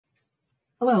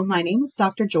Hello, my name is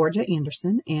Dr. Georgia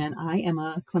Anderson, and I am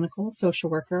a clinical social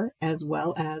worker as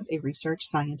well as a research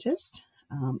scientist.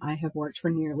 I have worked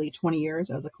for nearly 20 years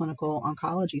as a clinical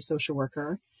oncology social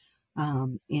worker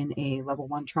in a level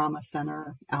 1 trauma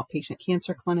center, outpatient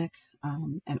cancer clinic,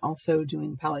 and also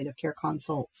doing palliative care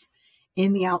consults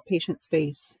in the outpatient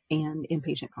space and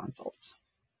inpatient consults,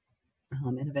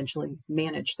 and eventually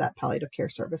managed that palliative care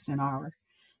service in our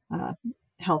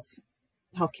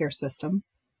healthcare system.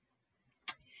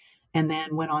 And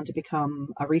then went on to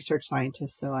become a research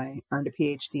scientist. So I earned a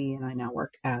PhD, and I now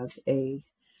work as an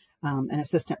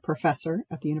assistant professor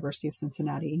at the University of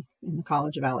Cincinnati in the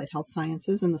College of Allied Health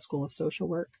Sciences in the School of Social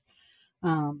Work.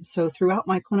 So throughout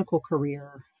my clinical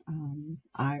career,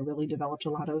 I really developed a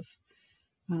lot of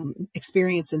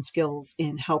experience and skills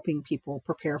in helping people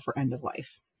prepare for end of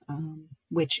life,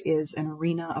 which is an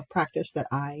arena of practice that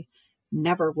I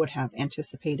never would have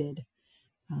anticipated.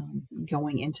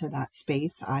 Going into that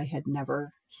space. I had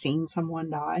never seen someone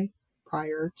die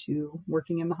prior to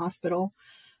working in the hospital.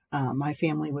 My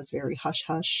family was very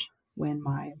hush-hush when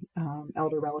my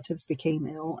elder relatives became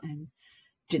ill and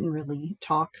didn't really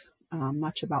talk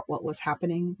much about what was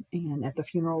happening. And at the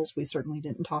funerals, we certainly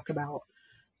didn't talk about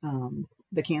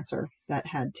the cancer that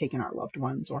had taken our loved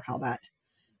ones or how that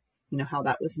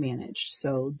was managed.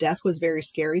 So death was very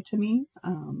scary to me.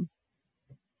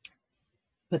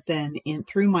 But then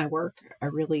through my work, I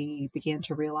really began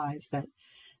to realize that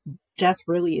death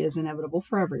really is inevitable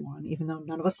for everyone, even though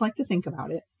none of us like to think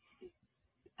about it.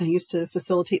 I used to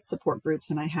facilitate support groups,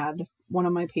 and I had one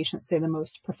of my patients say the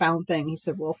most profound thing. He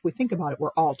said, well, if we think about it,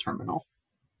 we're all terminal.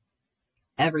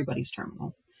 Everybody's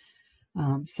terminal.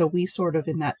 So we sort of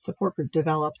in that support group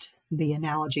developed the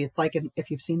analogy. It's like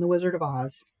if you've seen The Wizard of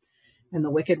Oz, and the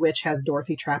Wicked Witch has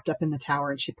Dorothy trapped up in the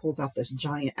tower, and she pulls out this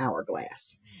giant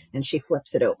hourglass and she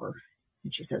flips it over.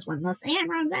 And she says, when the sand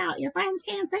runs out, your friends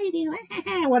can't save you,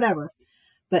 whatever.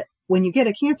 But when you get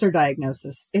a cancer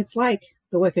diagnosis, it's like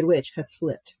the Wicked Witch has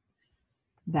flipped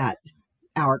that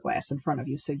hourglass in front of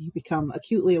you. So you become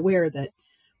acutely aware that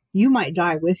you might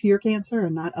die with your cancer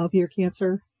and not of your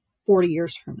cancer 40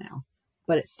 years from now.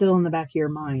 But it's still in the back of your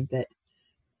mind that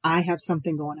I have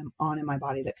something going on in my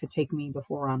body that could take me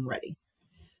before I'm ready.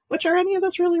 Which, are any of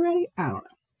us really ready? I don't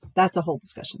know. That's a whole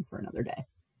discussion for another day.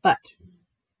 But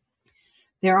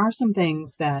there are some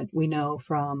things that we know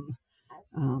from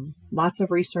lots of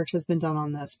research has been done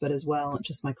on this, but as well,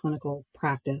 just my clinical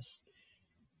practice.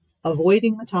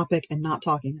 Avoiding the topic and not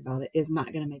talking about it is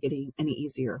not going to make it any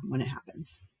easier when it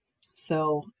happens.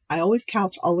 So I always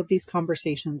couch all of these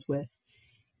conversations with,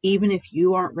 even if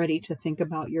you aren't ready to think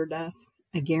about your death,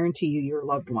 I guarantee you your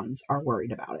loved ones are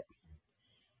worried about it.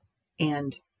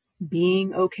 And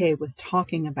being okay with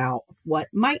talking about what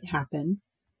might happen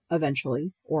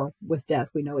eventually, or with death,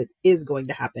 we know it is going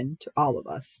to happen to all of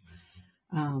us.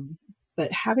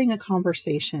 But having a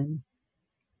conversation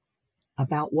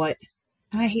about what,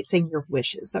 and I hate saying your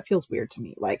wishes, that feels weird to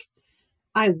me. Like,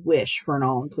 I wish for an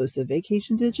all-inclusive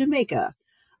vacation to Jamaica.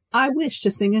 I wish to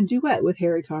sing a duet with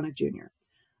Harry Connick Jr.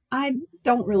 I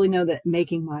don't really know that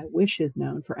making my wishes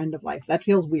known for end of life, that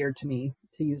feels weird to me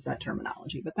to use that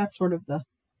terminology, but that's sort of the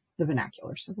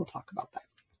vernacular. So we'll talk about that.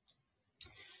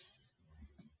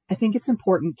 I think it's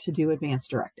important to do advance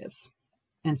directives.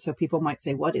 And so people might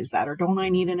say, what is that? Or don't I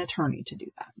need an attorney to do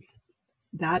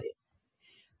that?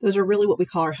 Those are really what we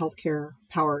call our healthcare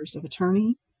powers of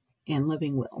attorney and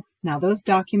living will. Now, those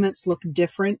documents look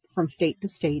different from state to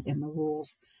state, and the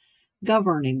rules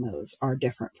governing those are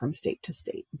different from state to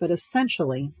state. But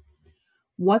essentially,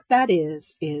 what that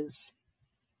is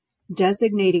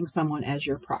designating someone as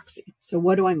your proxy. So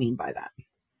what do I mean by that?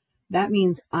 That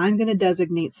means I'm going to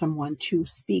designate someone to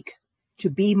speak, to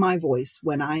be my voice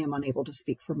when I am unable to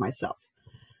speak for myself.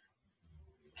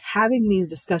 Having these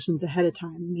discussions ahead of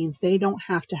time means they don't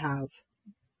have to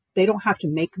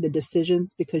make the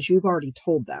decisions because you've already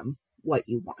told them what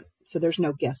you want. So there's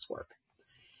no guesswork.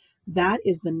 That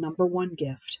is the number one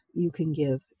gift you can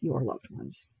give your loved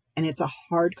ones. And it's a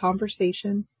hard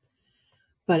conversation,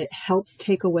 but it helps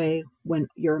take away when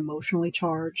you're emotionally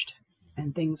charged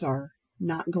and things are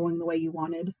not going the way you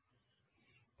wanted.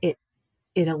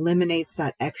 It eliminates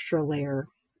that extra layer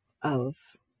of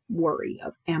worry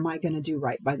of, am I going to do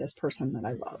right by this person that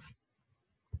I love?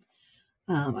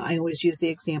 I always use the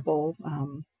example,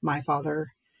 my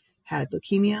father had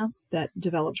leukemia that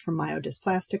developed from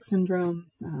myelodysplastic syndrome.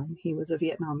 He was a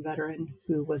Vietnam veteran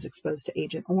who was exposed to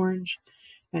Agent Orange.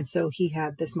 And so he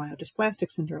had this myelodysplastic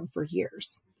syndrome for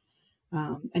years.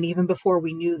 And even before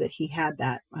we knew that he had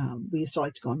that, we used to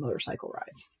like to go on motorcycle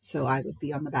rides. So I would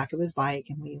be on the back of his bike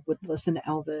and we would listen to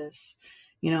Elvis,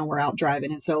 we're out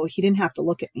driving. And so he didn't have to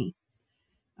look at me.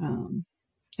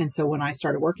 And so when I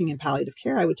started working in palliative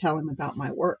care, I would tell him about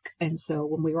my work. And so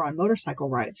when we were on motorcycle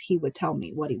rides, he would tell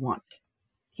me what he wanted.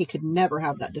 He could never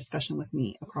have that discussion with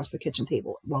me across the kitchen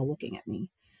table while looking at me.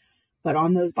 But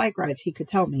on those bike rides, he could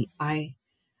tell me, I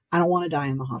don't want to die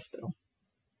in the hospital.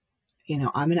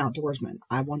 I'm an outdoorsman.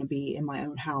 I want to be in my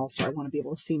own house, or I want to be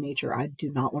able to see nature. I do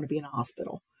not want to be in a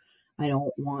hospital. I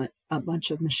don't want a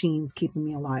bunch of machines keeping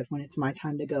me alive. When it's my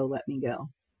time to go, let me go.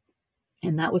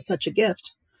 And that was such a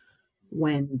gift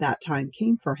when that time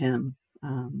came for him.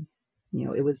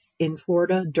 It was in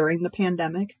Florida during the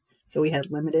pandemic. So we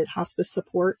had limited hospice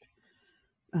support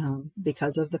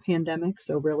because of the pandemic.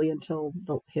 So really until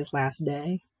his last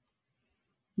day,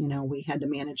 we had to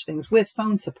manage things with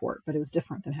phone support, but it was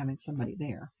different than having somebody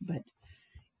there. But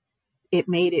it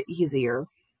made it easier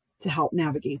to help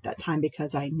navigate that time,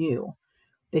 because I knew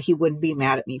that he wouldn't be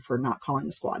mad at me for not calling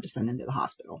the squad to send him to the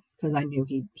hospital, because I knew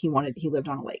he lived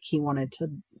on a lake. He wanted to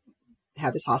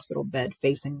have his hospital bed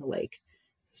facing the lake,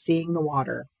 seeing the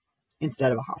water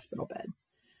instead of a hospital bed.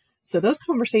 So those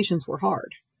conversations were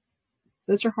hard.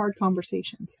 Those are hard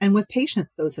conversations. And with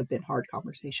patients, those have been hard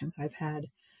conversations. I've had,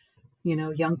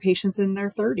 young patients in their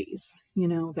 30s,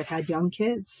 that had young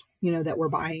kids, that were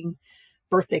buying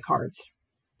birthday cards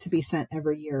to be sent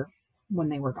every year when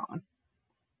they were gone.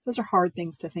 Those are hard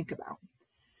things to think about.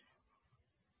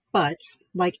 But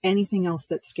like anything else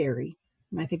that's scary,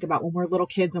 and I think about when we're little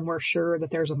kids and we're sure that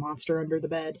there's a monster under the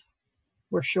bed,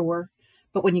 we're sure.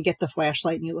 But when you get the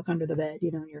flashlight and you look under the bed,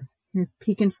 you're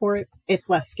peeking for it, it's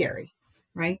less scary,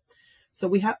 right?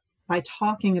 So by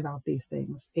talking about these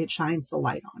things, it shines the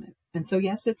light on it. And so,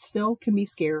 yes, it still can be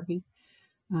scary.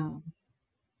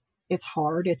 It's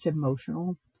hard, it's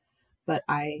emotional, but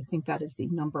I think that is the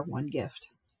number one gift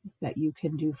that you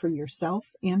can do for yourself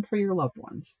and for your loved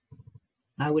ones.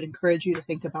 I would encourage you to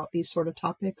think about these sort of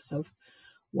topics of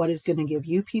what is going to give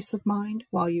you peace of mind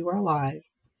while you are alive,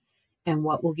 and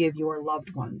what will give your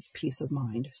loved ones peace of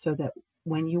mind, so that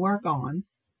when you are gone,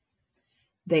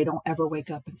 they don't ever wake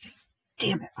up and say,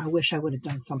 damn it, I wish I would have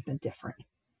done something different.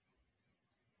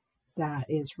 That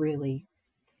is really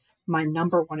my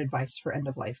number one advice for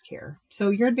end-of-life care. So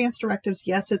your advanced directives,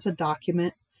 yes, it's a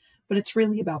document, but it's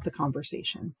really about the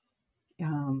conversation.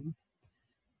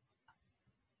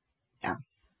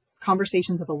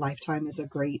 Conversations of a Lifetime is a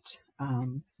great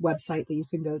website that you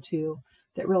can go to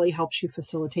that really helps you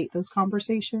facilitate those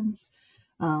conversations.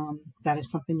 That is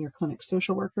something your clinic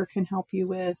social worker can help you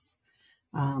with.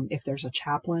 If there's a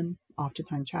chaplain,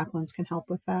 oftentimes chaplains can help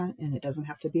with that, and it doesn't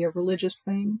have to be a religious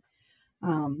thing.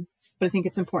 But I think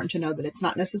it's important to know that it's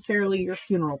not necessarily your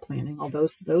funeral planning, although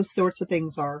those sorts of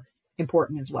things are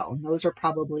important as well. And those are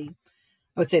probably,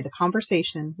 I would say, the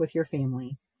conversation with your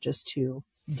family, just to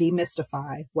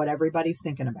demystify what everybody's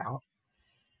thinking about.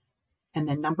 And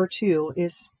then number two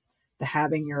is the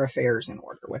having your affairs in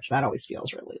order, which that always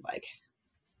feels really like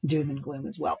doom and gloom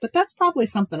as well. But that's probably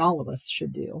something all of us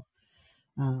should do.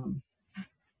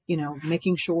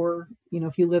 Making sure,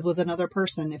 if you live with another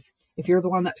person, if you're the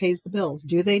one that pays the bills,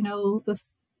 do they know the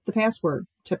password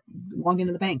to log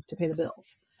into the bank to pay the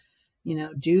bills?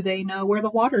 Do they know where the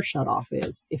water shut off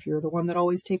is if you're the one that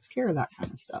always takes care of that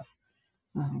kind of stuff?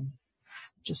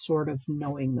 Just sort of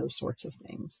knowing those sorts of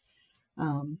things.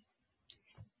 And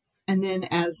then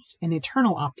as an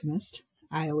eternal optimist,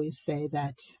 I always say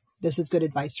that this is good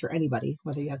advice for anybody,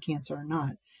 whether you have cancer or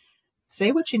not.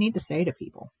 Say what you need to say to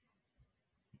people.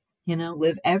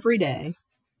 Live every day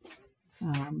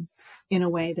in a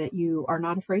way that you are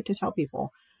not afraid to tell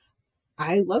people,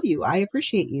 I love you, I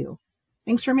appreciate you,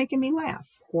 thanks for making me laugh,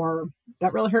 or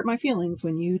that really hurt my feelings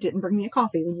when you didn't bring me a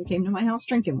coffee when you came to my house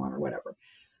drinking one, or whatever.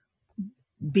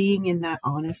 Being in that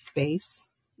honest space,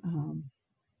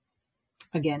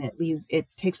 again, it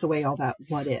takes away all that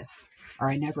what if, or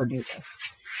I never knew this.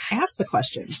 Ask the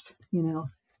questions,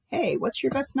 hey, what's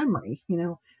your best memory?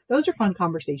 Those are fun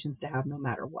conversations to have no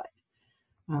matter what.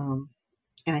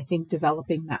 And I think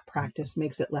developing that practice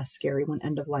makes it less scary when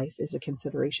end of life is a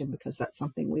consideration, because that's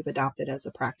something we've adopted as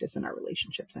a practice in our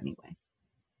relationships anyway.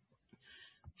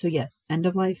 So yes, end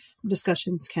of life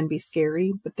discussions can be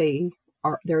scary, but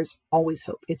there's always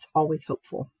hope. It's always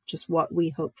hopeful. Just what we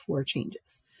hope for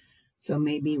changes. So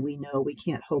maybe we know we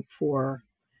can't hope for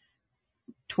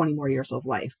 20 more years of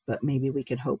life, but maybe we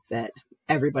can hope that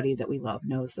everybody that we love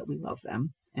knows that we love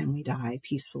them and we die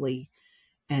peacefully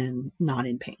and not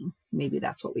in pain. Maybe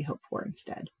that's what we hope for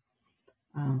instead.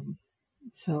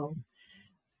 So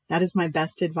that is my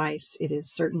best advice. It is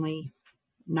certainly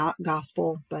not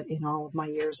gospel, but in all of my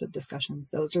years of discussions,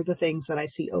 those are the things that I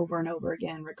see over and over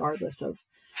again, regardless of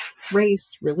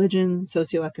race, religion,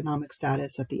 socioeconomic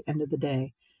status. At the end of the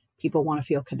day, people want to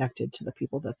feel connected to the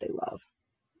people that they love,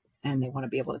 and they want to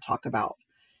be able to talk about,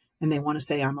 and they want to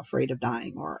say, I'm afraid of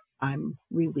dying, or I'm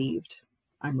relieved,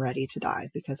 I'm ready to die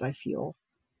because I feel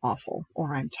awful,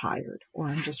 or I'm tired, or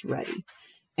I'm just ready.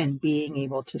 And being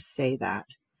able to say that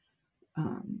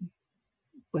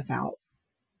without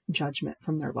judgment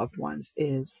from their loved ones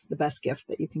is the best gift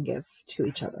that you can give to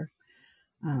each other.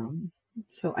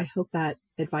 So I hope that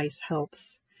advice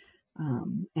helps.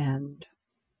 And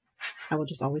I will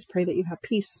just always pray that you have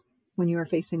peace when you are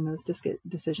facing those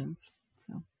decisions.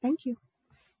 So thank you.